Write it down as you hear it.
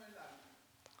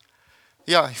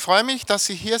Ja, ich freue mich, dass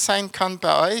ich hier sein kann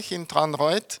bei euch in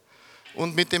Dranreuth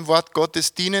und mit dem Wort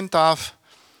Gottes dienen darf.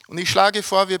 Und ich schlage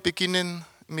vor, wir beginnen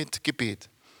mit Gebet.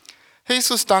 Herr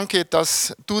Jesus, danke,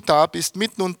 dass du da bist,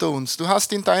 mitten unter uns. Du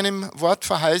hast in deinem Wort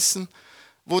verheißen,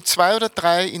 wo 2 oder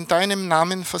 3 in deinem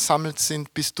Namen versammelt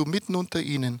sind, bist du mitten unter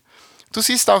ihnen. Du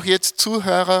siehst auch jetzt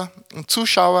Zuhörer und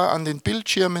Zuschauer an den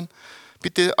Bildschirmen.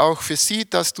 Bitte auch für sie,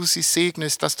 dass du sie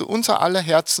segnest, dass du unser aller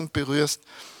Herzen berührst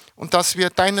und dass wir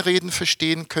dein Reden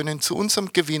verstehen können zu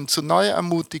unserem Gewinn, zu neuer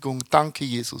Ermutigung. Danke,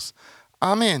 Jesus.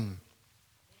 Amen.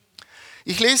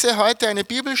 Ich lese heute eine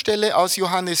Bibelstelle aus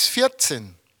Johannes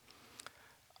 14,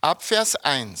 ab Vers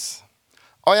 1.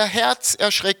 Euer Herz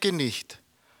erschrecke nicht,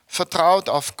 vertraut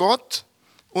auf Gott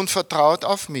und vertraut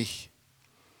auf mich.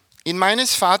 In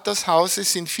meines Vaters Hause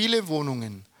sind viele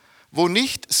Wohnungen. Wo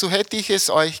nicht, so hätte ich es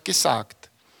euch gesagt.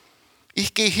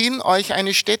 Ich gehe hin, euch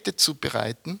eine Stätte zu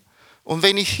bereiten. Und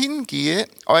wenn ich hingehe,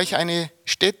 euch eine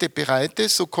Stätte bereite,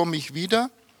 so komme ich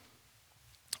wieder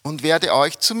und werde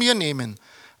euch zu mir nehmen,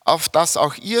 auf dass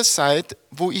auch ihr seid,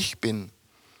 wo ich bin.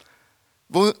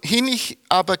 Wohin ich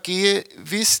aber gehe,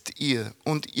 wisst ihr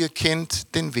und ihr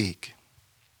kennt den Weg.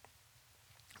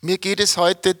 Mir geht es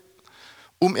heute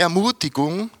um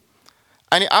Ermutigung,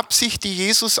 eine Absicht, die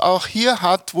Jesus auch hier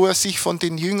hat, wo er sich von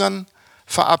den Jüngern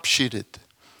verabschiedet.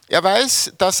 Er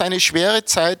weiß, dass eine schwere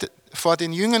Zeit vor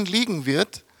den Jüngern liegen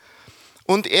wird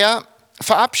und er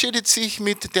verabschiedet sich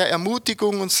mit der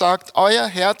Ermutigung und sagt, euer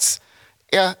Herz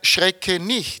erschrecke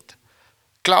nicht.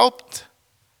 Glaubt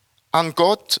an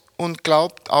Gott und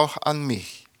glaubt auch an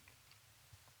mich.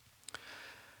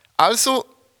 Also,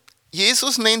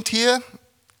 Jesus nennt hier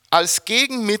als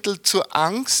Gegenmittel zur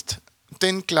Angst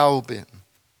den Glaube.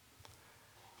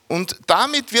 Und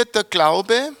damit wird der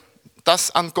Glaube,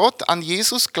 das an Gott, an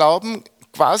Jesus glauben,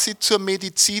 quasi zur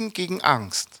Medizin gegen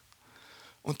Angst.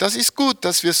 Und das ist gut,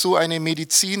 dass wir so eine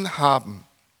Medizin haben.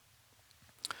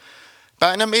 Bei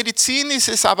einer Medizin ist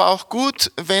es aber auch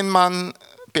gut, wenn man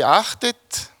beachtet,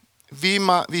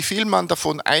 wie viel man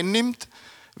davon einnimmt,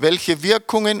 welche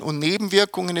Wirkungen und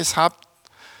Nebenwirkungen es hat.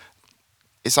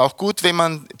 Es ist auch gut, wenn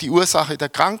man die Ursache der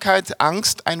Krankheit,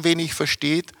 Angst, ein wenig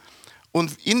versteht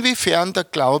und inwiefern der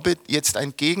Glaube jetzt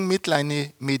ein Gegenmittel,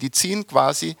 eine Medizin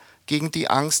quasi gegen die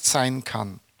Angst sein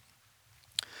kann.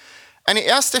 Eine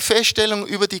erste Feststellung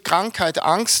über die Krankheit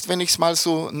Angst, wenn ich es mal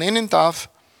so nennen darf,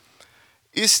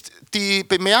 ist die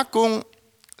Bemerkung,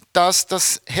 dass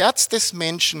das Herz des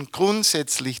Menschen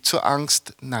grundsätzlich zur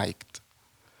Angst neigt.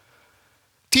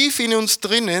 Tief in uns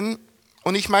drinnen,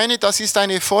 und ich meine, das ist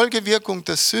eine Folgewirkung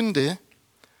der Sünde,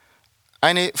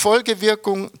 eine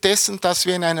Folgewirkung dessen, dass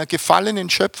wir in einer gefallenen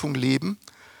Schöpfung leben.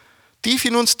 Tief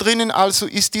in uns drinnen also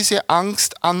ist diese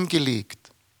Angst angelegt.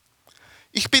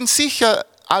 Ich bin sicher,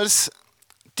 als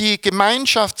die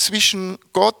Gemeinschaft zwischen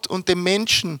Gott und dem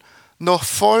Menschen noch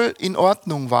voll in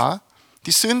Ordnung war,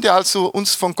 die Sünde also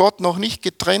uns von Gott noch nicht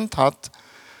getrennt hat,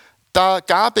 da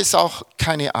gab es auch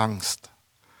keine Angst.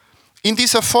 In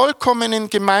dieser vollkommenen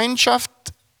Gemeinschaft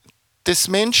des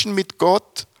Menschen mit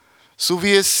Gott, so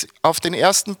wie es auf den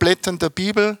ersten Blättern der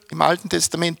Bibel im Alten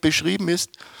Testament beschrieben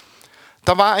ist,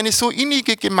 da war eine so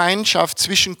innige Gemeinschaft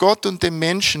zwischen Gott und dem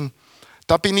Menschen,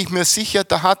 da bin ich mir sicher,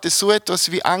 da hatte so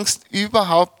etwas wie Angst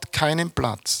überhaupt keinen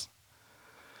Platz.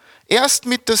 Erst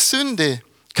mit der Sünde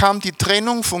kam die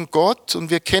Trennung von Gott und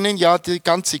wir kennen ja die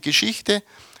ganze Geschichte.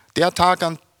 Der Tag,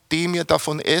 an dem ihr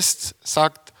davon esst,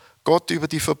 sagt Gott über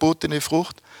die verbotene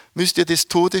Frucht, müsst ihr des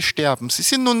Todes sterben. Sie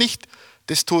sind nun nicht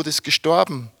des Todes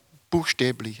gestorben,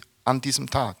 buchstäblich an diesem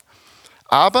Tag.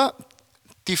 Aber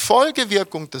die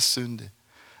Folgewirkung der Sünde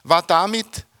war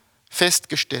damit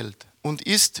festgestellt und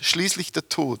ist schließlich der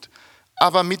Tod.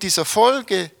 Aber mit dieser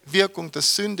Folgewirkung der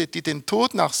Sünde, die den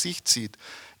Tod nach sich zieht,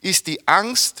 ist die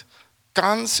Angst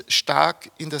ganz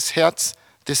stark in das Herz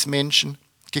des Menschen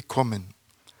gekommen.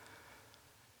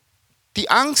 Die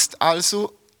Angst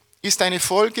also ist eine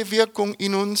Folgewirkung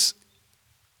in uns,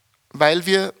 weil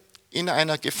wir in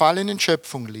einer gefallenen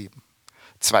Schöpfung leben.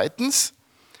 Zweitens,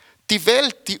 die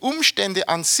Welt, die Umstände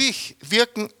an sich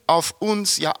wirken auf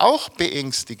uns ja auch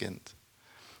beängstigend.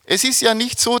 Es ist ja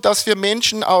nicht so, dass wir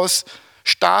Menschen aus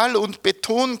Stahl und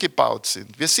Beton gebaut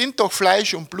sind. Wir sind doch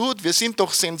Fleisch und Blut, wir sind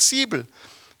doch sensibel,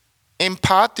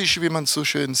 empathisch, wie man so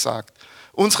schön sagt.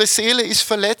 Unsere Seele ist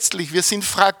verletzlich, wir sind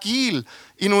fragil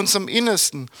in unserem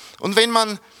Innersten. Und wenn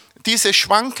man diese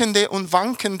schwankende und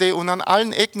wankende und an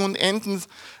allen Ecken und Enden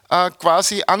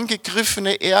quasi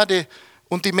angegriffene Erde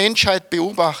und die Menschheit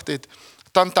beobachtet,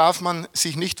 dann darf man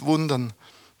sich nicht wundern,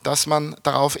 dass man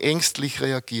darauf ängstlich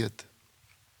reagiert.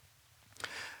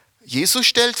 Jesus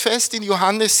stellt fest in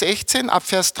Johannes 16 ab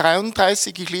Vers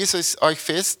 33, ich lese es euch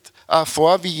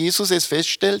vor, wie Jesus es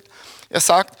feststellt. Er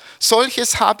sagt,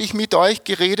 solches habe ich mit euch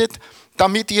geredet,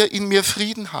 damit ihr in mir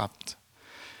Frieden habt.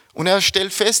 Und er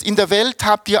stellt fest, in der Welt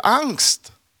habt ihr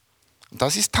Angst. Und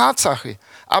das ist Tatsache.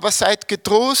 Aber seid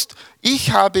getrost,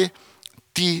 ich habe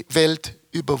die Welt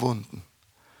überwunden.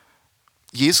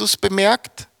 Jesus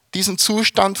bemerkt diesen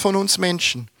Zustand von uns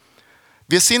Menschen.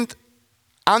 Wir sind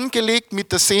angelegt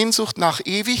mit der Sehnsucht nach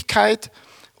Ewigkeit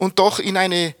und doch in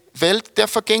eine Welt der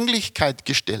Vergänglichkeit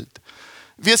gestellt.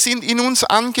 Wir sind in uns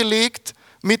angelegt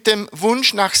mit dem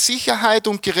Wunsch nach Sicherheit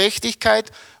und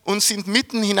Gerechtigkeit und sind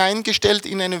mitten hineingestellt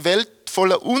in eine Welt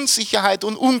voller Unsicherheit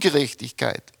und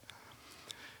Ungerechtigkeit.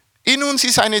 In uns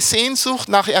ist eine Sehnsucht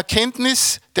nach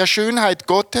Erkenntnis der Schönheit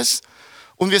Gottes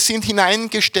und wir sind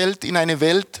hineingestellt in eine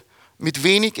Welt mit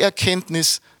wenig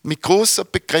Erkenntnis, mit großer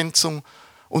Begrenzung.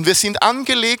 Und wir sind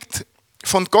angelegt,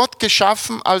 von Gott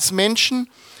geschaffen als Menschen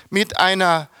mit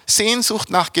einer Sehnsucht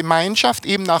nach Gemeinschaft,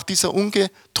 eben nach dieser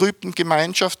ungetrübten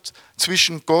Gemeinschaft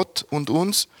zwischen Gott und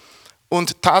uns.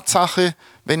 Und Tatsache,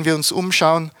 wenn wir uns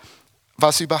umschauen,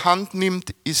 was überhand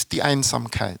nimmt, ist die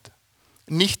Einsamkeit,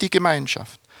 nicht die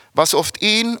Gemeinschaft. Was oft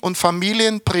Ehen und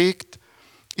Familien prägt,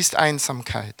 ist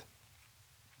Einsamkeit.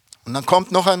 Und dann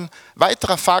kommt noch ein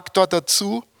weiterer Faktor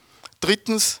dazu.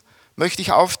 Drittens möchte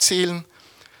ich aufzählen,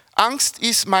 Angst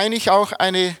ist, meine ich, auch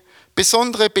eine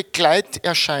besondere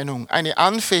Begleiterscheinung, eine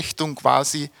Anfechtung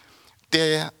quasi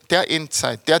der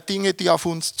Endzeit, der Dinge, die auf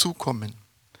uns zukommen.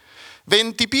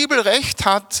 Wenn die Bibel recht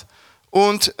hat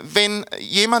und wenn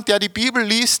jemand, der die Bibel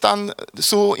liest, dann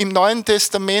so im Neuen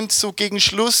Testament so gegen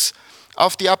Schluss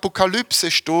auf die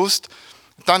Apokalypse stoßt,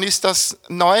 dann ist das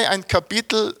neu ein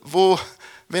Kapitel, wo,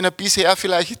 wenn er bisher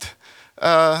vielleicht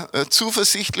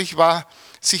zuversichtlich war,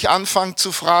 sich anfangen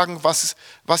zu fragen, was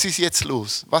ist jetzt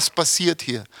los? Was passiert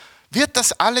hier? Wird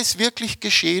das alles wirklich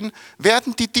geschehen?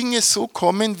 Werden die Dinge so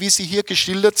kommen, wie sie hier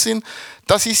geschildert sind?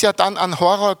 Das ist ja dann an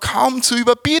Horror kaum zu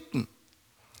überbieten.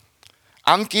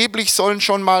 Angeblich sollen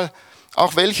schon mal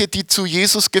auch welche, die zu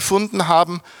Jesus gefunden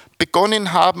haben,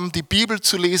 begonnen haben, die Bibel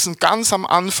zu lesen, ganz am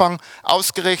Anfang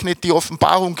ausgerechnet die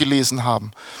Offenbarung gelesen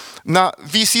haben. Na,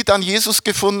 wie sie dann Jesus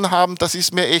gefunden haben, das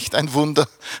ist mir echt ein Wunder.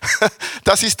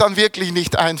 Das ist dann wirklich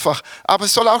nicht einfach. Aber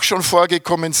es soll auch schon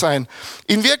vorgekommen sein.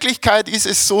 In Wirklichkeit ist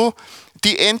es so,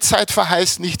 die Endzeit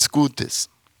verheißt nichts Gutes.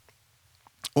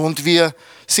 Und wir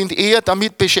sind eher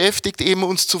damit beschäftigt, eben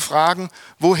uns zu fragen,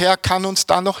 woher kann uns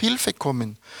da noch Hilfe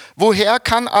kommen? Woher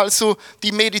kann also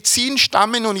die Medizin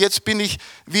stammen? Und jetzt bin ich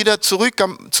wieder zurück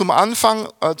zum Anfang,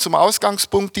 zum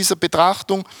Ausgangspunkt dieser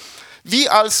Betrachtung. Wie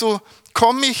also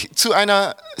komme ich zu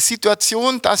einer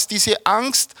Situation, dass diese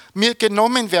Angst mir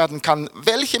genommen werden kann?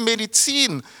 Welche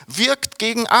Medizin wirkt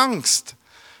gegen Angst?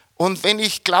 Und wenn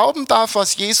ich glauben darf,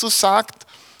 was Jesus sagt,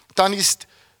 dann ist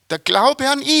der Glaube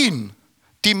an ihn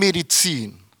die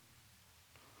Medizin.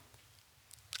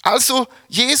 Also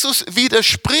Jesus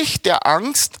widerspricht der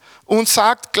Angst und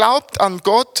sagt, glaubt an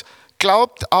Gott,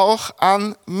 glaubt auch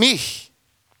an mich.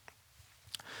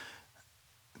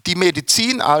 Die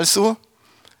Medizin also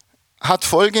hat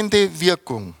folgende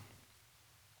Wirkung.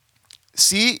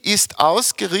 Sie ist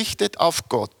ausgerichtet auf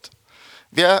Gott.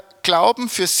 Wer Glauben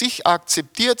für sich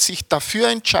akzeptiert, sich dafür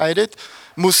entscheidet,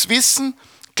 muss wissen,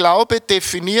 Glaube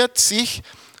definiert sich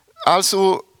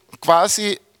also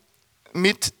quasi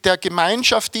mit der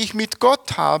Gemeinschaft, die ich mit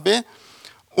Gott habe,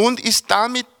 und ist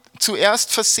damit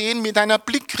zuerst versehen mit einer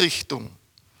Blickrichtung.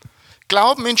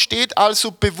 Glauben entsteht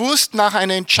also bewusst nach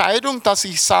einer Entscheidung, dass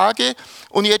ich sage,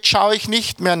 und jetzt schaue ich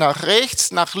nicht mehr nach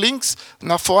rechts, nach links,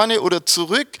 nach vorne oder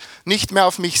zurück, nicht mehr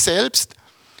auf mich selbst.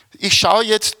 Ich schaue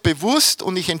jetzt bewusst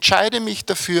und ich entscheide mich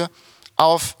dafür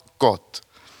auf Gott.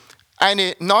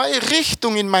 Eine neue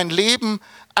Richtung in mein Leben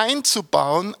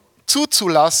einzubauen,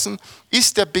 zuzulassen,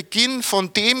 ist der Beginn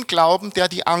von dem Glauben, der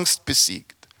die Angst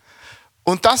besiegt.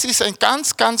 Und das ist ein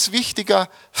ganz, ganz wichtiger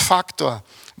Faktor.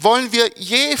 Wollen wir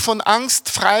je von Angst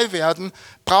frei werden,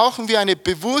 brauchen wir eine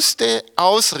bewusste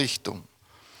Ausrichtung.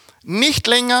 Nicht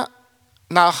länger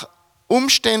nach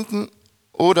Umständen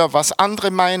oder was andere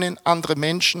meinen, andere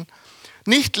Menschen.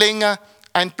 Nicht länger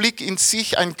ein Blick in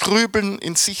sich, ein Grübeln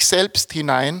in sich selbst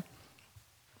hinein,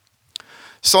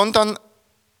 sondern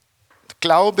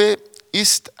Glaube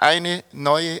ist eine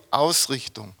neue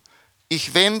Ausrichtung.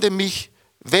 Ich wende mich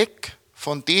weg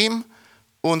von dem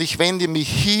und ich wende mich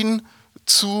hin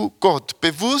zu Gott.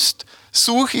 Bewusst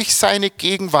suche ich seine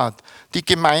Gegenwart, die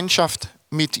Gemeinschaft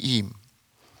mit ihm.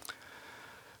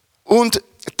 Und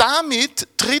damit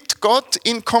tritt Gott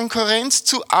in Konkurrenz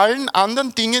zu allen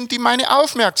anderen Dingen, die meine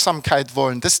Aufmerksamkeit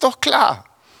wollen. Das ist doch klar.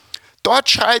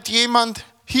 Dort schreit jemand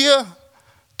hier,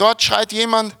 dort schreit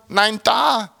jemand nein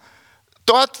da,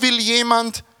 dort will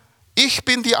jemand ich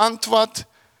bin die Antwort,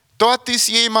 dort ist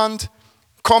jemand,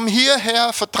 komm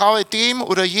hierher, vertraue dem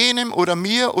oder jenem oder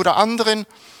mir oder anderen.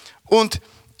 Und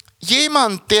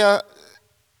jemand, der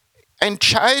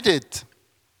entscheidet,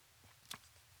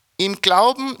 im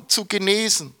Glauben zu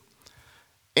genesen,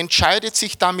 entscheidet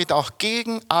sich damit auch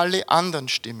gegen alle anderen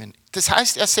Stimmen. Das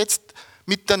heißt, er setzt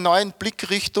mit der neuen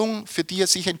Blickrichtung, für die er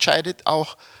sich entscheidet,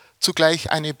 auch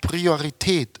zugleich eine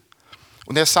Priorität.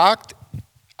 Und er sagt,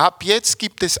 ab jetzt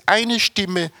gibt es eine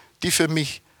Stimme, die für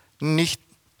mich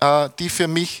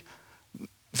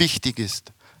wichtig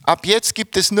ist. Ab jetzt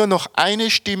gibt es nur noch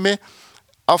eine Stimme,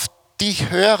 auf die ich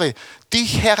höre, die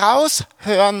ich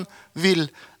heraushören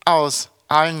will aus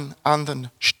allen anderen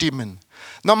Stimmen.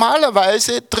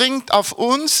 Normalerweise dringt auf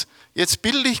uns, jetzt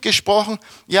bildlich gesprochen,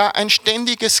 ja ein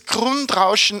ständiges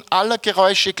Grundrauschen aller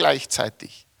Geräusche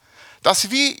gleichzeitig. Das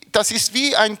ist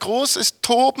wie ein großes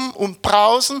Toben und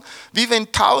Brausen, wie wenn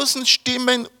 1000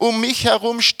 Stimmen um mich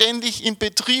herum ständig in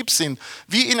Betrieb sind,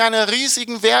 wie in einer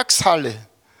riesigen Werkshalle.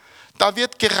 Da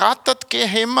wird gerattert,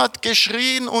 gehämmert,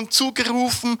 geschrien und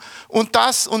zugerufen und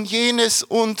das und jenes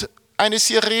und eine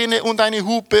Sirene und eine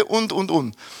Hupe und.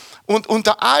 Und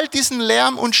unter all diesen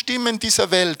Lärm und Stimmen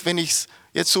dieser Welt, wenn ich es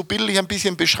jetzt so bildlich ein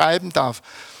bisschen beschreiben darf,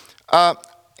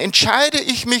 entscheide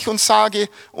ich mich und sage,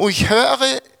 ich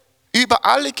höre über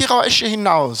alle Geräusche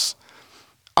hinaus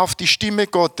auf die Stimme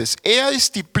Gottes. Er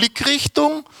ist die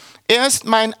Blickrichtung, er ist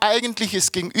mein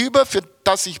eigentliches Gegenüber, für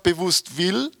das ich bewusst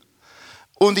will.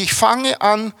 Und ich fange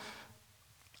an,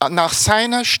 nach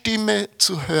seiner Stimme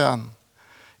zu hören.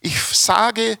 Ich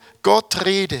sage, Gott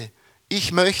rede,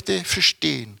 ich möchte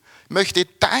verstehen, möchte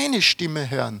deine Stimme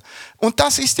hören. Und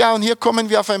das ist ja, und hier kommen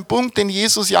wir auf einen Punkt, den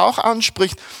Jesus ja auch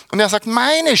anspricht. Und er sagt,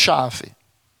 meine Schafe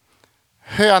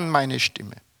hören meine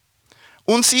Stimme.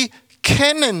 Und sie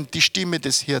kennen die Stimme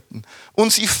des Hirten.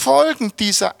 Und sie folgen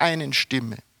dieser einen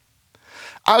Stimme.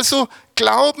 Also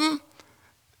Glauben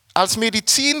als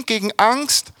Medizin gegen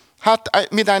Angst hat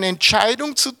mit einer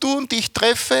Entscheidung zu tun, die ich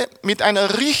treffe, mit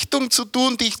einer Richtung zu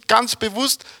tun, die ich ganz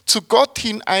bewusst zu Gott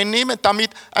hin einnehme,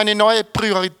 damit eine neue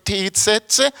Priorität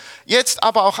setze, jetzt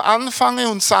aber auch anfange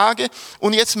und sage,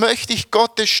 und jetzt möchte ich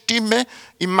Gottes Stimme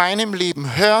in meinem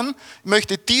Leben hören,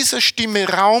 möchte dieser Stimme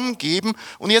Raum geben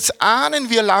und jetzt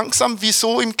ahnen wir langsam,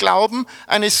 wieso im Glauben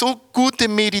eine so gute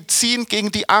Medizin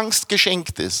gegen die Angst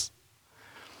geschenkt ist.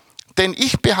 Denn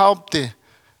ich behaupte,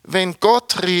 wenn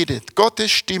Gott redet, Gottes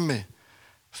Stimme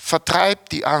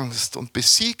vertreibt die Angst und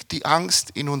besiegt die Angst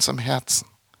in unserem Herzen.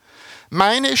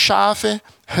 Meine Schafe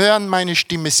hören meine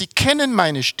Stimme, sie kennen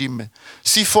meine Stimme,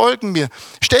 sie folgen mir.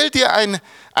 Stell dir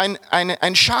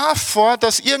ein Schaf vor,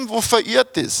 das irgendwo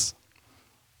verirrt ist.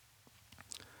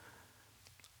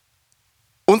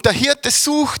 Und der Hirte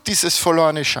sucht dieses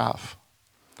verlorene Schaf.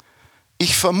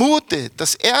 Ich vermute,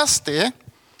 das Erste,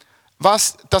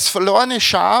 was das verlorene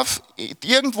Schaf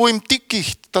irgendwo im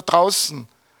Dickicht da draußen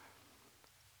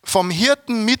vom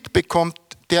Hirten mitbekommt,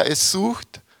 der es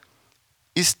sucht,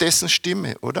 ist dessen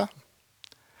Stimme, oder?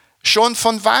 Schon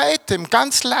von weitem,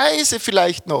 ganz leise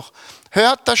vielleicht noch,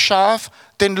 hört das Schaf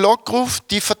den Lockruf,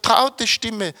 die vertraute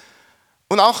Stimme.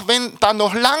 Und auch wenn da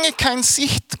noch lange kein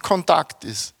Sichtkontakt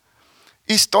ist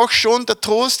doch schon der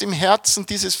Trost im Herzen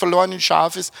dieses verlorenen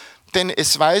Schafes, denn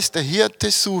es weiß, der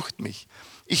Hirte sucht mich.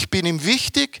 Ich bin ihm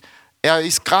wichtig, er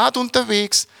ist gerade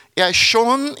unterwegs, er ist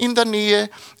schon in der Nähe,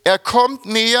 er kommt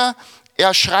näher,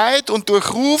 er schreit und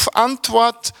durch Ruf,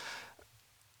 Antwort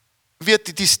wird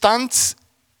die Distanz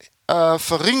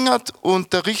verringert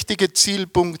und der richtige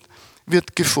Zielpunkt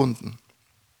wird gefunden.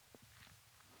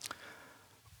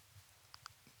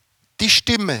 Die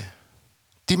Stimme,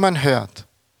 die man hört,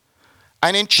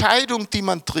 eine Entscheidung, die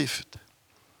man trifft,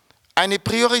 eine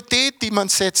Priorität, die man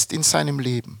setzt in seinem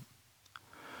Leben,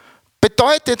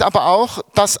 bedeutet aber auch,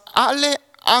 dass alle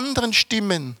anderen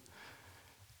Stimmen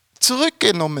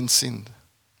zurückgenommen sind,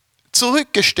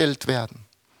 zurückgestellt werden.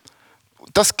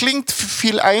 Das klingt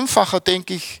viel einfacher,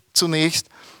 denke ich, zunächst,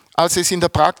 als es in der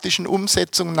praktischen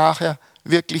Umsetzung nachher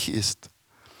wirklich ist.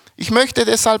 Ich möchte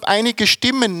deshalb einige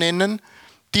Stimmen nennen,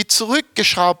 die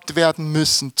zurückgeschraubt werden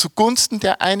müssen zugunsten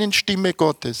der einen Stimme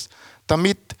Gottes,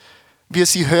 damit wir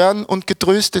sie hören und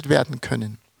getröstet werden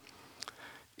können.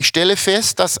 Ich stelle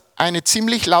fest, dass eine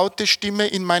ziemlich laute Stimme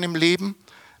in meinem Leben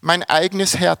mein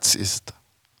eigenes Herz ist.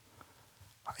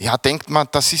 Ja, denkt man,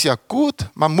 das ist ja gut,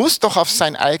 man muss doch auf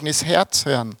sein eigenes Herz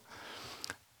hören.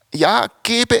 Ja,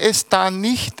 gäbe es da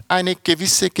nicht eine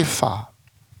gewisse Gefahr?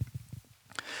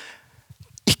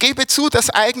 Ich gebe zu, das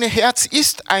eigene Herz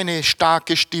ist eine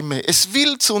starke Stimme. Es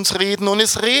will zu uns reden und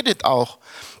es redet auch.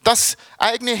 Das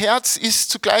eigene Herz ist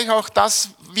zugleich auch das,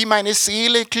 wie meine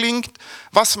Seele klingt,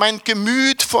 was mein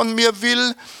Gemüt von mir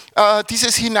will,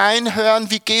 dieses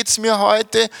Hineinhören, wie geht's mir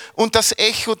heute und das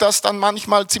Echo, das dann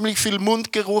manchmal ziemlich viel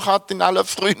Mundgeruch hat in aller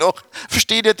Früh noch,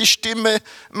 versteht ihr die Stimme,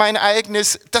 mein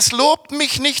eigenes, das lobt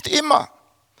mich nicht immer.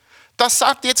 Das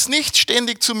sagt jetzt nicht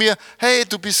ständig zu mir, hey,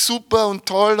 du bist super und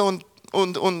toll und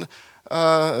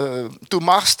du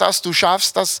machst das, du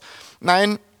schaffst das.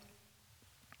 Nein,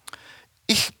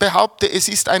 ich behaupte, es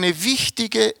ist eine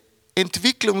wichtige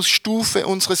Entwicklungsstufe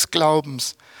unseres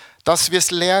Glaubens, dass wir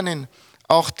es lernen,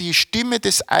 auch die Stimme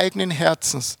des eigenen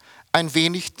Herzens ein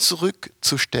wenig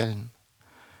zurückzustellen.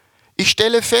 Ich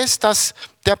stelle fest, dass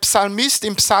der Psalmist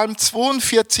im Psalm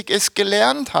 42 es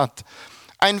gelernt hat,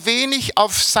 ein wenig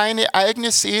auf seine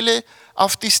eigene Seele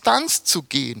auf Distanz zu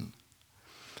gehen.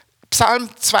 Psalm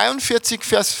 42,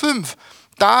 Vers 5,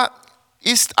 da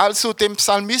ist also dem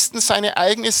Psalmisten seine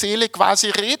eigene Seele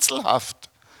quasi rätselhaft.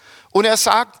 Und er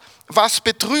sagt, was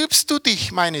betrübst du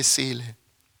dich, meine Seele?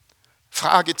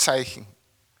 Fragezeichen.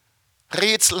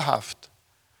 Rätselhaft.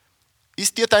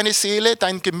 Ist dir deine Seele,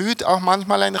 dein Gemüt auch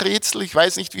manchmal ein Rätsel? Ich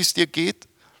weiß nicht, wie es dir geht.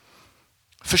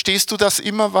 Verstehst du das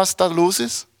immer, was da los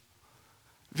ist?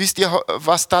 Wisst ihr,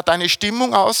 was da deine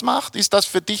Stimmung ausmacht? Ist das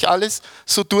für dich alles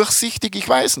so durchsichtig? Ich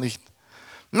weiß nicht.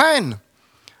 Nein.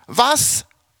 Was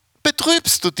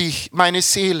betrübst du dich, meine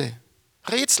Seele?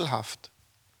 Rätselhaft.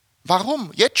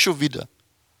 Warum? Jetzt schon wieder.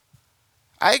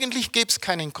 Eigentlich gäbe es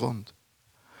keinen Grund.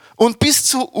 Und bist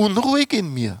so unruhig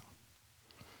in mir.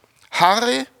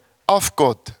 Harre auf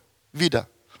Gott. Wieder.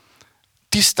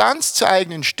 Distanz zur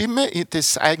eigenen Stimme,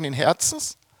 des eigenen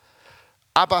Herzens.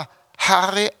 Aber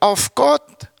harre auf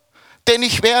Gott, denn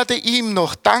ich werde ihm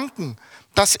noch danken,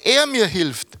 dass er mir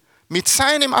hilft mit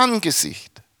seinem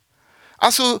Angesicht.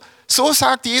 Also so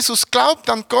sagt Jesus, glaubt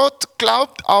an Gott,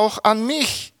 glaubt auch an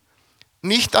mich,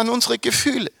 nicht an unsere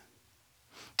Gefühle.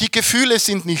 Die Gefühle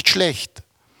sind nicht schlecht,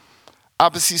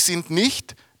 aber sie sind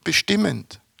nicht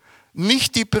bestimmend,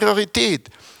 nicht die Priorität.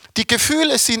 Die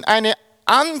Gefühle sind eine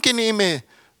angenehme,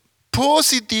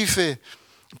 positive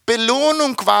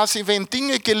Belohnung quasi, wenn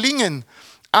Dinge gelingen,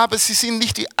 aber sie sind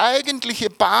nicht die eigentliche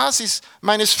Basis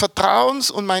meines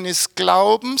Vertrauens und meines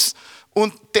Glaubens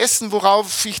und dessen,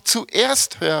 worauf ich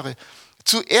zuerst höre.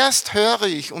 Zuerst höre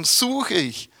ich und suche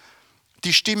ich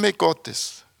die Stimme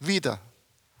Gottes wieder.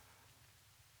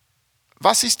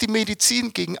 Was ist die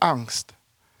Medizin gegen Angst?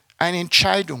 Eine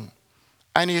Entscheidung,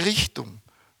 eine Richtung,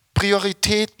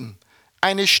 Prioritäten,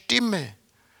 eine Stimme,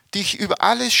 die ich über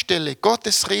alles stelle,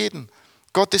 Gottes Reden,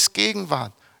 Gottes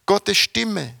Gegenwart, Gottes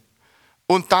Stimme.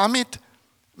 Und damit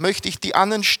möchte ich die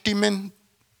anderen Stimmen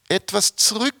etwas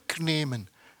zurücknehmen.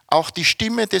 Auch die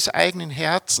Stimme des eigenen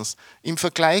Herzens im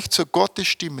Vergleich zur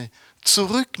Gottesstimme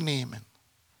zurücknehmen.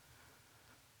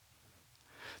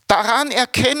 Daran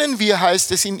erkennen wir,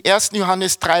 heißt es in 1.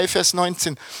 Johannes 3, Vers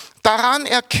 19, daran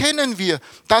erkennen wir,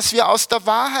 dass wir aus der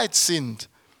Wahrheit sind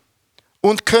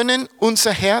und können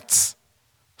unser Herz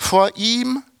vor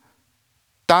ihm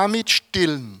damit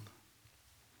stillen,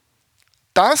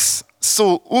 dass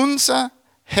so unser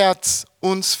Herz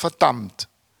uns verdammt.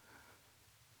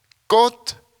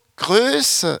 Gott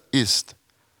größer ist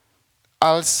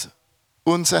als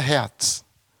unser Herz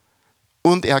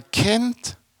und er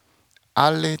kennt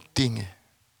alle Dinge.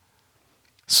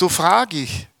 So frage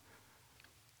ich,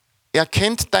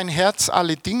 erkennt dein Herz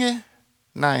alle Dinge?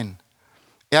 Nein.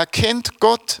 Erkennt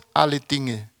Gott alle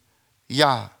Dinge?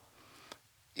 Ja.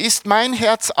 Ist mein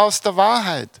Herz aus der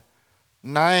Wahrheit?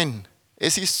 Nein.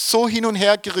 Es ist so hin und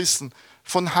her gerissen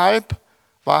von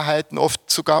Halbwahrheiten, oft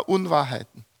sogar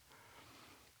Unwahrheiten.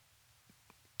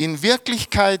 In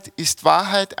Wirklichkeit ist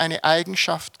Wahrheit eine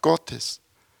Eigenschaft Gottes.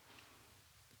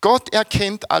 Gott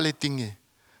erkennt alle Dinge.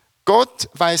 Gott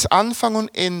weiß Anfang und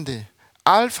Ende,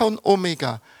 Alpha und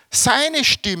Omega. Seine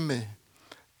Stimme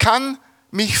kann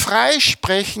mich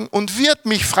freisprechen und wird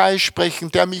mich freisprechen,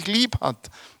 der mich lieb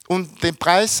hat und den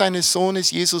Preis seines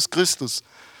Sohnes Jesus Christus.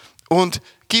 Und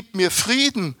gibt mir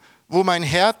Frieden, wo mein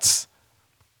Herz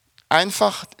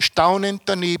einfach staunend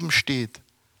daneben steht.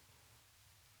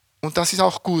 Und das ist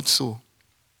auch gut so.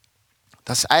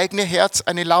 Das eigene Herz,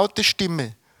 eine laute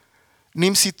Stimme.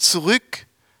 Nimm sie zurück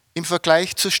im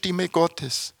Vergleich zur Stimme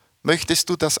Gottes. Möchtest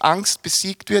du, dass Angst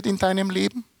besiegt wird in deinem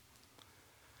Leben?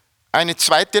 Eine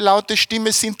zweite laute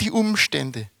Stimme sind die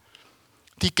Umstände,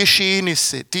 die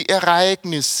Geschehnisse, die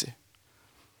Ereignisse.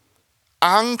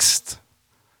 Angst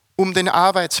um den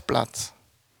Arbeitsplatz.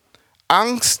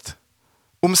 Angst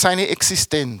um seine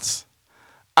Existenz.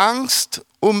 Angst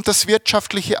um das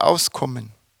wirtschaftliche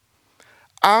Auskommen.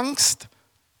 Angst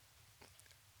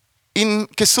im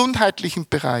gesundheitlichen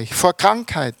Bereich vor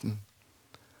Krankheiten.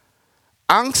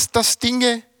 Angst, dass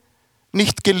Dinge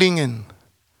nicht gelingen,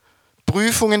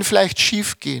 Prüfungen vielleicht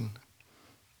schief gehen.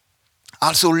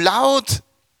 Also laut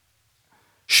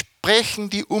sprechen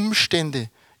die Umstände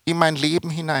in mein Leben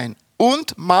hinein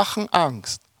und machen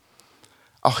Angst.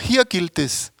 Auch hier gilt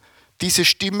es, diese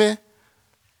Stimme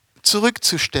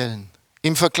zurückzustellen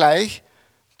im Vergleich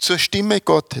zur Stimme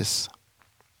Gottes.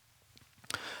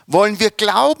 Wollen wir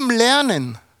Glauben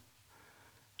lernen?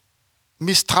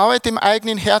 Misstraue dem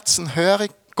eigenen Herzen, höre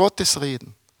Gottes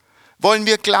Reden. Wollen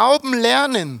wir Glauben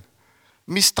lernen?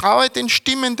 Misstraue den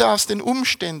Stimmen aus den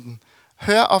Umständen,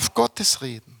 hör auf Gottes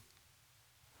Reden.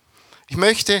 Ich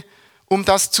möchte, um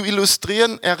das zu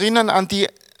illustrieren, erinnern an die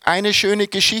eine schöne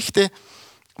Geschichte,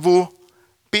 wo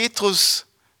Petrus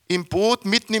im Boot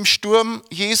mitten im Sturm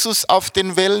Jesus auf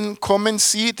den Wellen kommen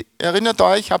sieht. Erinnert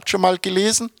euch, habt schon mal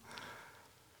gelesen?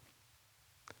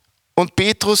 Und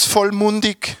Petrus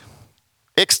vollmundig,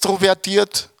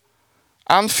 extrovertiert,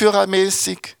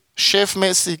 anführermäßig,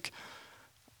 chefmäßig.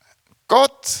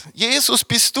 Gott, Jesus,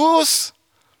 bist du's?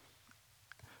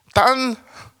 Dann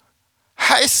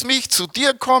heiß mich zu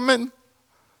dir kommen.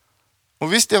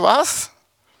 Und wisst ihr was?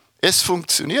 Es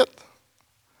funktioniert.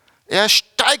 Er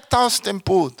steigt aus dem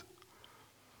Boot.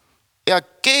 Er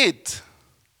geht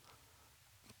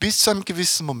bis zu einem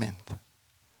gewissen Moment.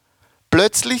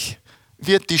 Plötzlich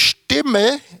wird die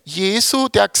Stimme Jesu,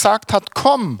 der gesagt hat,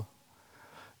 komm,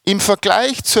 im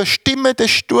Vergleich zur Stimme des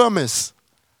Sturmes,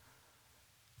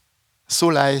 so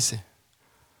leise.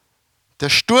 Der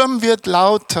Sturm wird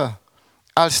lauter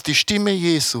als die Stimme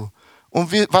Jesu.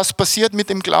 Und was passiert mit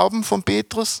dem Glauben von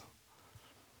Petrus?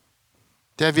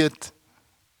 Der wird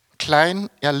klein,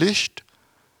 erlischt.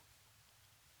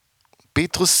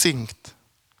 Petrus sinkt.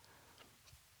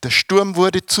 Der Sturm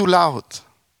wurde zu laut.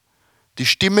 Die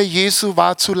Stimme Jesu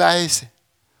war zu leise.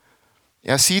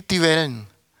 Er sieht die Wellen.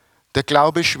 Der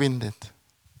Glaube schwindet.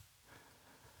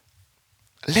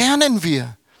 Lernen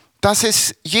wir, dass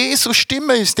es Jesu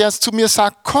Stimme ist, der zu mir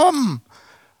sagt, komm.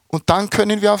 Und dann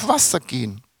können wir auf Wasser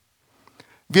gehen.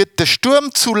 Wird der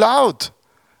Sturm zu laut,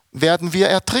 werden wir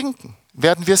ertrinken,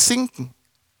 werden wir sinken.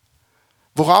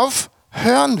 Worauf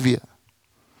hören wir?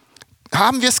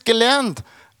 Haben wir es gelernt,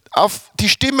 auf die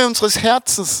Stimme unseres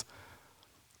Herzens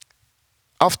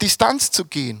auf Distanz zu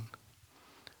gehen?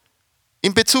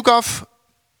 In Bezug auf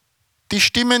die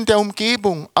Stimmen der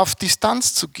Umgebung auf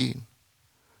Distanz zu gehen?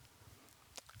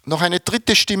 Noch eine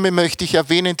dritte Stimme möchte ich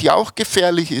erwähnen, die auch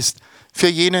gefährlich ist für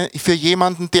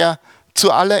jemanden, der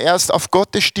zuallererst auf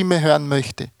Gottes Stimme hören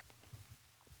möchte.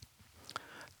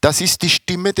 Das ist die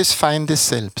Stimme des Feindes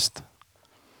selbst.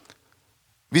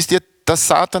 Wisst ihr, dass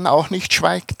Satan auch nicht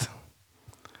schweigt?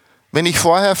 Wenn ich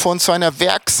vorher von so einer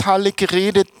Werkshalle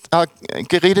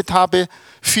geredet habe,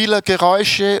 vieler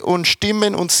Geräusche und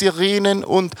Stimmen und Sirenen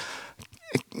und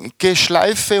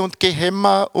Geschleife und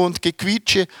Gehämmer und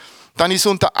Gequietsche, dann ist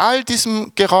unter all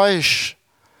diesem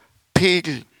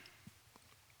Geräuschpegel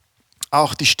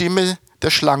auch die Stimme der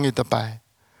Schlange dabei.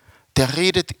 Der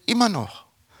redet immer noch.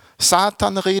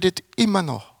 Satan redet immer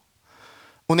noch.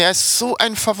 Und er ist so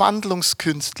ein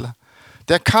Verwandlungskünstler.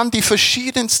 Der kann die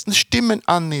verschiedensten Stimmen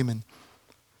annehmen.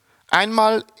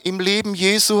 Einmal im Leben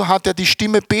Jesu hat er die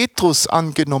Stimme Petrus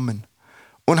angenommen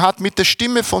und hat mit der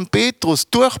Stimme von Petrus,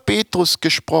 durch Petrus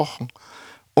gesprochen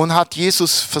und hat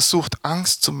Jesus versucht,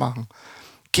 Angst zu machen.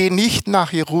 Geh nicht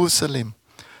nach Jerusalem.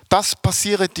 Das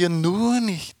passiere dir nur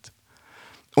nicht.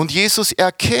 Und Jesus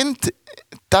erkennt,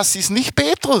 das ist nicht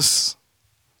Petrus.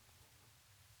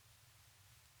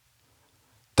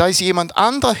 Da ist jemand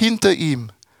anderer hinter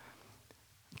ihm,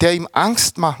 der ihm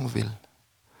Angst machen will.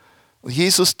 Und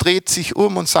Jesus dreht sich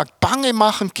um und sagt, Bange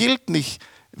machen gilt nicht.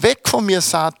 Weg von mir,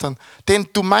 Satan. Denn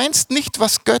du meinst nicht,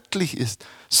 was göttlich ist,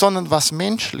 sondern was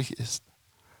menschlich ist.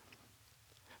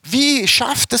 Wie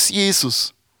schafft es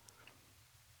Jesus,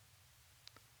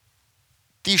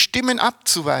 die Stimmen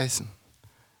abzuweisen,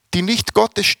 die nicht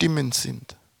Gottes Stimmen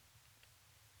sind?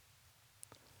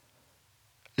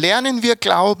 Lernen wir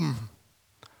glauben,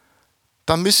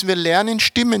 dann müssen wir lernen,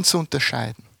 Stimmen zu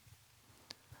unterscheiden.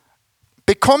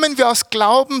 Bekommen wir aus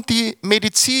Glauben die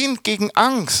Medizin gegen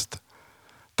Angst,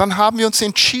 dann haben wir uns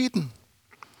entschieden,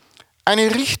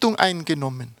 eine Richtung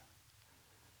eingenommen,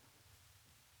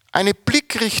 eine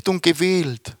Blickrichtung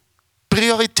gewählt,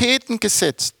 Prioritäten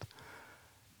gesetzt,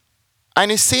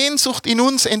 eine Sehnsucht in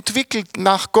uns entwickelt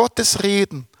nach Gottes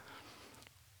Reden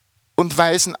und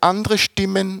weisen andere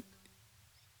Stimmen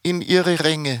in ihre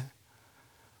Ränge,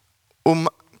 um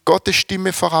Gottes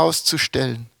Stimme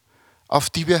vorauszustellen, auf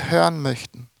die wir hören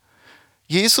möchten.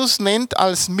 Jesus nennt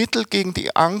als Mittel gegen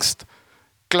die Angst,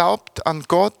 glaubt an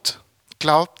Gott,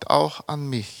 glaubt auch an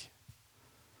mich.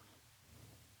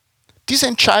 Diese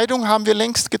Entscheidung haben wir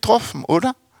längst getroffen,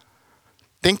 oder?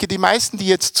 Ich denke, die meisten, die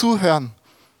jetzt zuhören,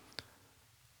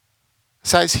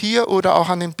 sei es hier oder auch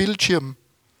an den Bildschirmen,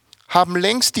 haben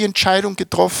längst die Entscheidung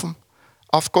getroffen,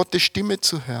 auf Gottes Stimme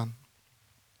zu hören.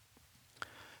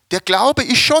 Der Glaube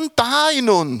ist schon da in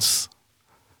uns.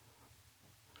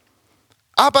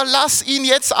 Aber lass ihn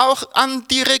jetzt auch an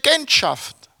die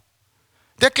Regentschaft.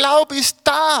 Der Glaube ist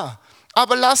da,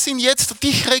 aber lass ihn jetzt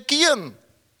dich regieren.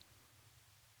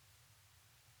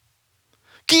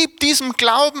 Gib diesem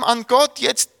Glauben an Gott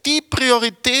jetzt die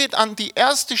Priorität an die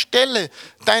erste Stelle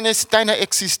deiner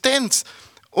Existenz.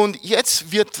 Und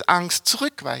jetzt wird Angst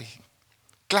zurückweichen.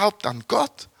 Glaubt an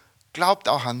Gott, glaubt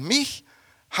auch an mich,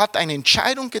 hat eine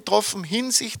Entscheidung getroffen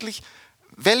hinsichtlich,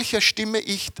 welcher Stimme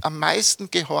ich am meisten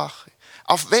gehorche.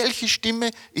 Auf welche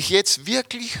Stimme ich jetzt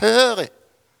wirklich höre.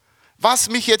 Was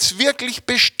mich jetzt wirklich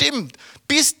bestimmt,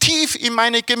 bis tief in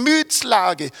meine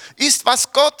Gemütslage, ist,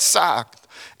 was Gott sagt.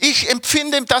 Ich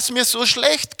empfinde, dass mir so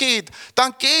schlecht geht,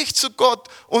 dann gehe ich zu Gott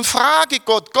und frage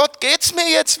Gott, Gott, geht es mir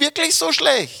jetzt wirklich so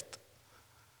schlecht?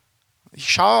 Ich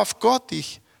schaue auf Gott,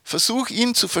 ich versuche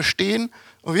ihn zu verstehen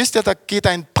und wisst ihr, da geht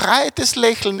ein breites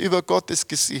Lächeln über Gottes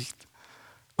Gesicht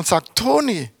und sagt,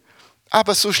 Toni,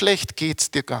 aber so schlecht geht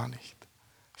es dir gar nicht.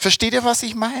 Versteht ihr, was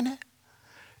ich meine?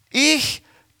 Ich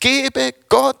gebe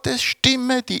Gottes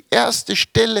Stimme die erste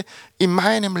Stelle in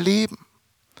meinem Leben.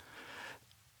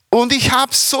 Und ich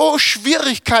habe so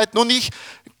Schwierigkeiten und ich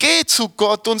gehe zu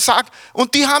Gott und sage,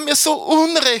 und die haben mir so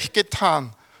Unrecht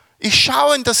getan. Ich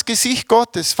schaue in das Gesicht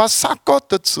Gottes. Was sagt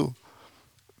Gott dazu?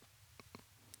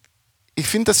 Ich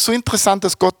finde das so interessant,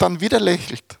 dass Gott dann wieder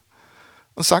lächelt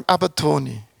und sagt, aber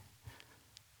Toni,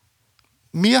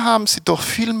 mir haben sie doch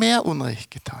viel mehr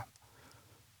Unrecht getan.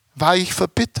 War ich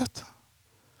verbittert?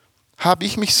 Habe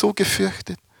ich mich so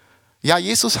gefürchtet? Ja,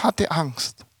 Jesus hatte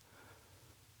Angst.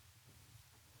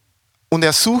 Und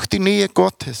er sucht die Nähe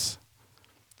Gottes.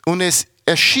 Und es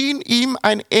erschien ihm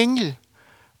ein Engel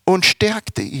und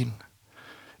stärkte ihn.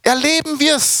 Erleben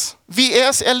wir es, wie er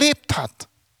es erlebt hat.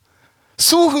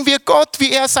 Suchen wir Gott,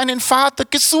 wie er seinen Vater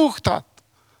gesucht hat.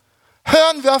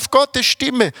 Hören wir auf Gottes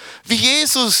Stimme, wie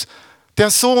Jesus,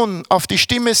 der Sohn, auf die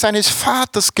Stimme seines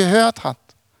Vaters gehört hat.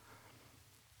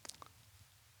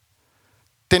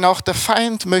 Denn auch der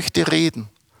Feind möchte reden.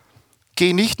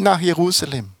 Geh nicht nach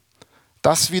Jerusalem.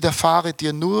 Das widerfahre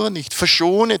dir nur nicht.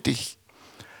 Verschone dich.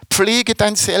 Pflege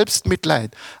dein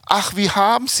Selbstmitleid. Ach, wie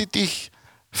haben sie dich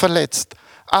verletzt.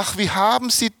 Ach, wie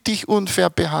haben sie dich unfair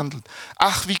behandelt.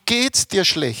 Ach, wie geht's dir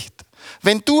schlecht.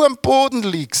 Wenn du am Boden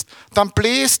liegst, dann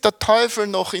bläst der Teufel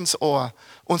noch ins Ohr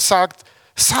und sagt,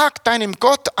 sag deinem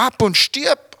Gott ab und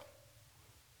stirb.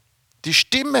 Die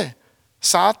Stimme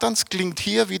Satans klingt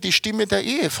hier wie die Stimme der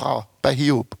Ehefrau bei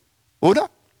Hiob, oder?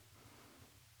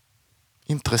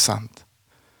 Interessant.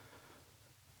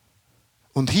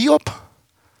 Und Hiob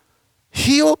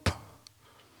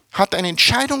hat eine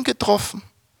Entscheidung getroffen.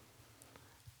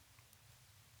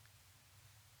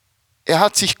 Er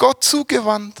hat sich Gott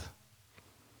zugewandt,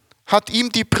 hat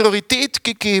ihm die Priorität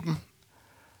gegeben,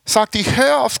 sagt, ich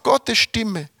höre auf Gottes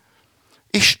Stimme.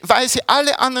 Ich weise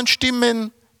alle anderen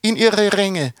Stimmen in ihre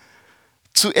Ränge.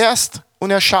 Zuerst,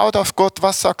 und er schaut auf Gott,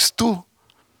 was sagst du?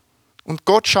 Und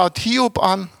Gott schaut Hiob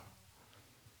an.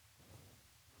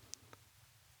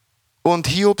 Und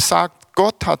Hiob sagt,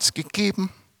 Gott hat es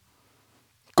gegeben,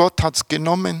 Gott hat es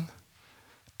genommen,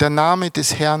 der Name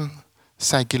des Herrn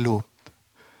sei gelobt.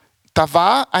 Da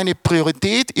war eine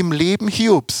Priorität im Leben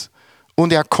Hiobs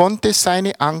und er konnte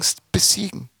seine Angst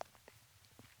besiegen.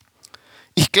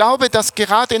 Ich glaube, dass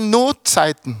gerade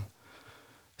Notzeiten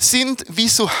sind wie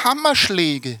so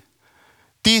Hammerschläge,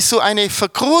 die so eine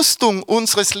Verkrustung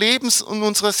unseres Lebens und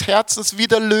unseres Herzens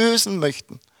wieder lösen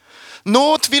möchten.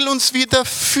 Not will uns wieder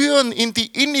führen in die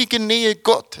innige Nähe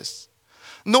Gottes.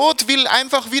 Not will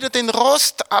einfach wieder den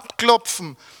Rost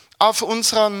abklopfen auf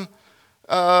unseren,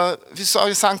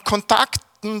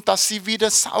 Kontakten, dass sie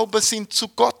wieder sauber sind zu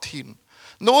Gott hin.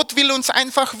 Not will uns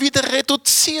einfach wieder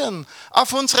reduzieren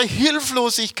auf unsere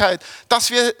Hilflosigkeit, dass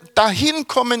wir dahin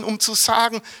kommen, um zu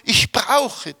sagen, ich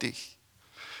brauche dich.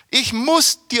 Ich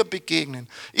muss dir begegnen.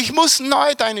 Ich muss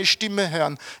neu deine Stimme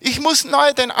hören. Ich muss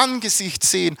neu dein Angesicht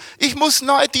sehen. Ich muss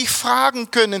neu dich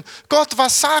fragen können, Gott,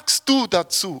 was sagst du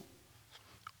dazu?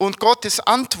 Und Gottes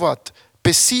Antwort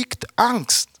besiegt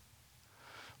Angst.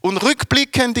 Und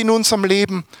rückblickend in unserem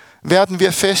Leben werden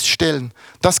wir feststellen,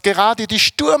 dass gerade die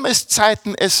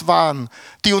Sturmeszeiten es waren,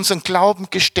 die unseren Glauben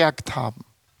gestärkt haben.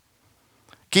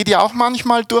 Geht ihr auch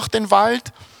manchmal durch den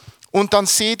Wald und dann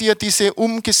seht ihr diese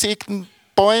umgesägten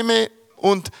Bäume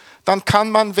und dann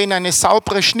kann man, wenn eine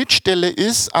saubere Schnittstelle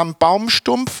ist, am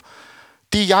Baumstumpf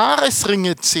die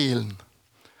Jahresringe zählen.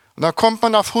 Und dann kommt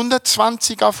man auf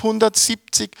 120, auf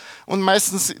 170 und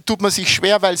meistens tut man sich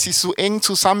schwer, weil sie so eng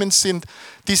zusammen sind,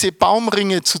 diese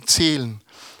Baumringe zu zählen.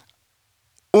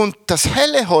 Und das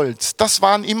helle Holz, das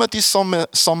waren immer die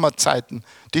Sommerzeiten,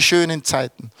 die schönen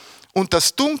Zeiten. Und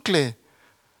das Dunkle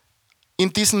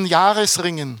in diesen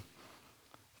Jahresringen,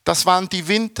 das waren die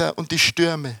Winter und die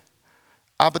Stürme.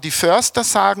 Aber die Förster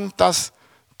sagen, dass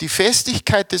die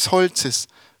Festigkeit des Holzes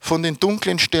von den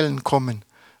dunklen Stellen kommen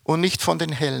und nicht von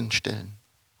den hellen Stellen.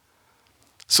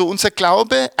 So unser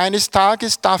Glaube eines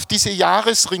Tages darf diese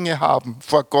Jahresringe haben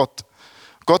vor Gott.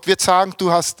 Gott wird sagen,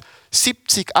 du hast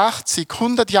 70, 80,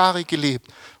 100 Jahre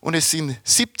gelebt und es sind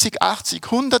 70, 80,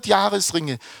 100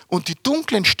 Jahresringe und die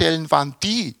dunklen Stellen waren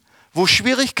die, wo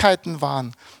Schwierigkeiten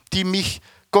waren, die mich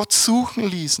Gott suchen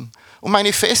ließen und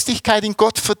meine Festigkeit in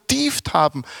Gott vertieft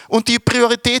haben und die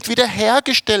Priorität wieder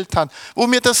hergestellt hat, wo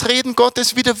mir das Reden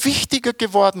Gottes wieder wichtiger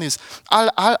geworden ist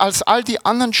als all die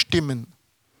anderen Stimmen.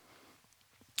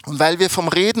 Und weil wir vom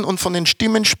Reden und von den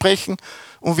Stimmen sprechen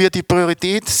und wir die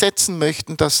Priorität setzen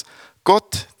möchten, dass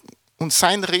Gott und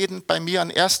sein Reden bei mir an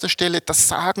erster Stelle das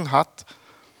Sagen hat,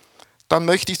 dann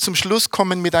möchte ich zum Schluss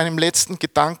kommen mit einem letzten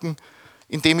Gedanken,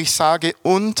 indem ich sage,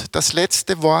 und das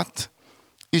letzte Wort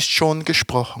ist schon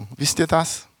gesprochen. Wisst ihr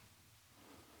das?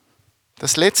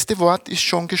 Das letzte Wort ist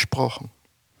schon gesprochen.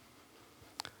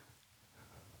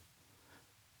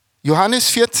 Johannes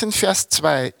 14, Vers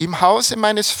 2. Im Hause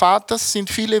meines Vaters sind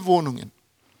viele Wohnungen.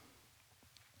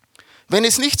 Wenn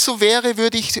es nicht so wäre,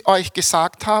 würde ich euch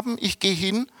gesagt haben, ich gehe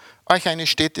hin, euch eine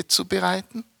Stätte zu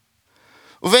bereiten.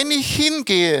 Und wenn ich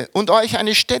hingehe und euch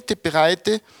eine Stätte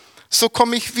bereite, so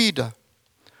komme ich wieder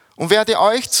und werde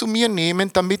euch zu mir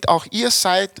nehmen, damit auch ihr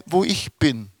seid, wo ich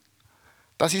bin.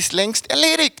 Das ist längst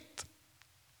erledigt.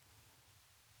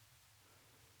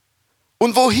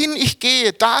 Und wohin ich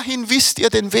gehe, dahin wisst ihr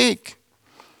den Weg.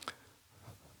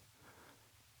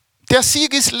 Der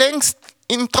Sieg ist längst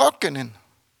im Trockenen.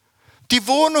 Die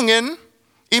Wohnungen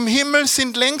im Himmel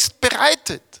sind längst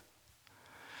bereitet.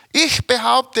 Ich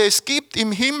behaupte, es gibt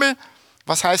im Himmel,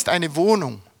 was heißt eine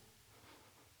Wohnung?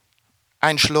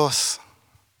 Ein Schloss.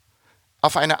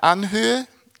 Auf einer Anhöhe,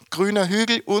 grüner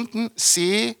Hügel, unten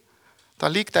See, da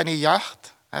liegt eine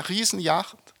Yacht, eine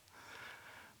Riesenyacht.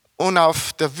 Und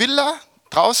auf der Villa,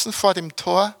 draußen vor dem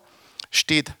Tor,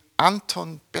 steht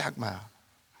Anton Bergmeier.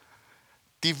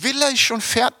 Die Villa ist schon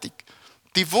fertig.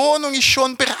 Die Wohnung ist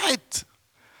schon bereit.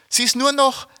 Sie ist nur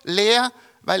noch leer,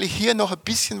 weil ich hier noch ein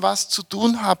bisschen was zu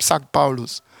tun habe, sagt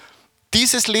Paulus.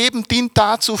 Dieses Leben dient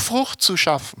dazu, Frucht zu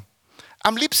schaffen.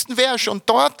 Am liebsten wäre er schon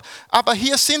dort, aber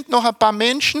hier sind noch ein paar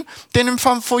Menschen, denen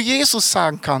man von Jesus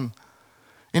sagen kann.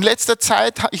 In letzter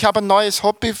Zeit, ich habe ein neues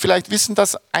Hobby, vielleicht wissen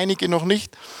das einige noch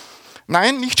nicht.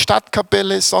 Nein, nicht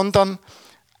Stadtkapelle, sondern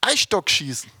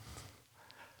Eisstockschießen.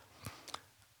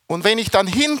 Und wenn ich dann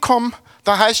hinkomme,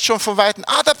 da heißt schon von Weitem,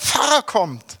 der Pfarrer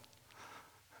kommt.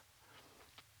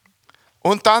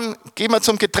 Und dann gehen wir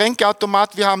zum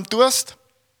Getränkeautomat, wir haben Durst.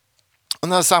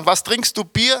 Und dann sagen, was trinkst du,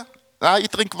 Bier? Na, ich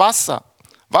trinke Wasser.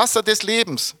 Wasser des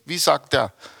Lebens. Wie sagt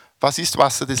er? Was ist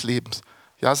Wasser des Lebens?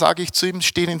 Ja, sage ich zu ihm,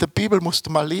 steht in der Bibel, musst du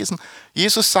mal lesen.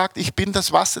 Jesus sagt, ich bin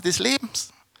das Wasser des Lebens.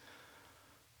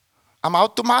 Am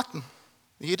Automaten.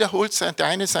 Jeder holt der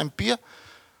eine sein Bier,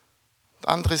 der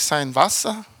andere sein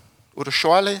Wasser oder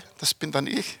Schorle, das bin dann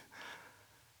ich.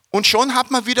 Und schon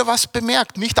hat man wieder was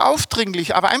bemerkt. Nicht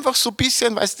aufdringlich, aber einfach so ein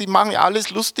bisschen, weil die machen ja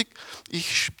alles lustig.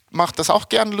 Ich mache das auch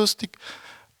gern lustig.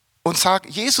 Und sage,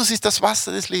 Jesus ist das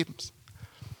Wasser des Lebens.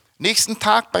 Nächsten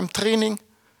Tag beim Training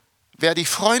werde ich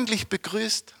freundlich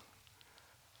begrüßt.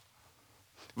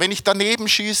 Wenn ich daneben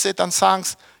schieße, dann sagen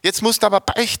sie, jetzt musst du aber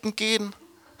beichten gehen.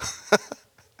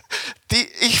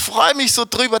 Ich freue mich so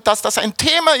drüber, dass das ein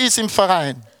Thema ist im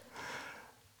Verein.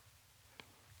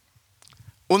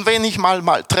 Und wenn ich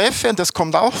mal treffe, und das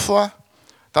kommt auch vor,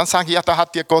 dann sage ich, ja, da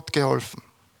hat dir Gott geholfen.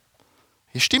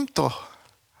 Das stimmt doch.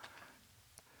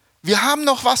 Wir haben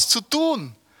noch was zu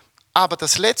tun, aber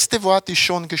das letzte Wort ist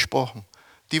schon gesprochen.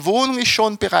 Die Wohnung ist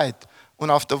schon bereit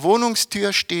und auf der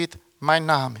Wohnungstür steht mein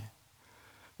Name.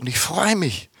 Und ich freue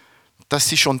mich, dass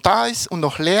sie schon da ist und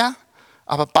noch leer,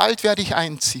 aber bald werde ich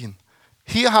einziehen.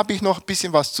 Hier habe ich noch ein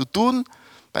bisschen was zu tun,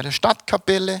 bei der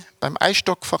Stadtkapelle, beim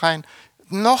Eisstockverein.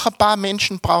 Noch ein paar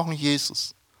Menschen brauchen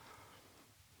Jesus.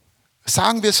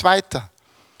 Sagen wir es weiter.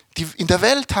 In der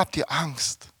Welt habt ihr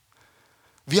Angst.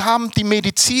 Wir haben die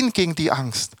Medizin gegen die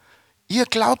Angst. Ihr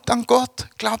glaubt an Gott,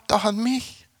 glaubt auch an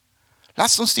mich.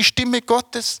 Lasst uns die Stimme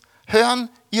Gottes hören,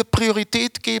 ihr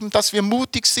Priorität geben, dass wir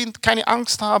mutig sind, keine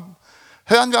Angst haben.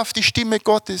 Hören wir auf die Stimme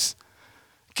Gottes,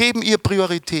 geben ihr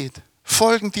Priorität,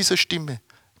 folgen dieser Stimme.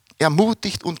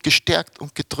 ermutigt und gestärkt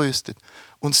und getröstet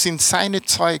und sind seine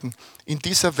Zeugen in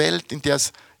dieser Welt, in der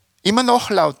es immer noch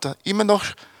lauter, immer noch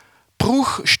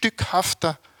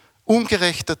bruchstückhafter,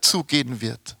 ungerechter zugehen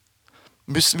wird.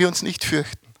 Müssen wir uns nicht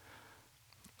fürchten.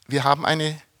 Wir haben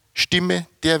eine Stimme,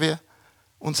 der wir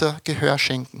unser Gehör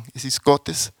schenken. Es ist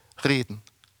Gottes Reden.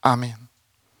 Amen.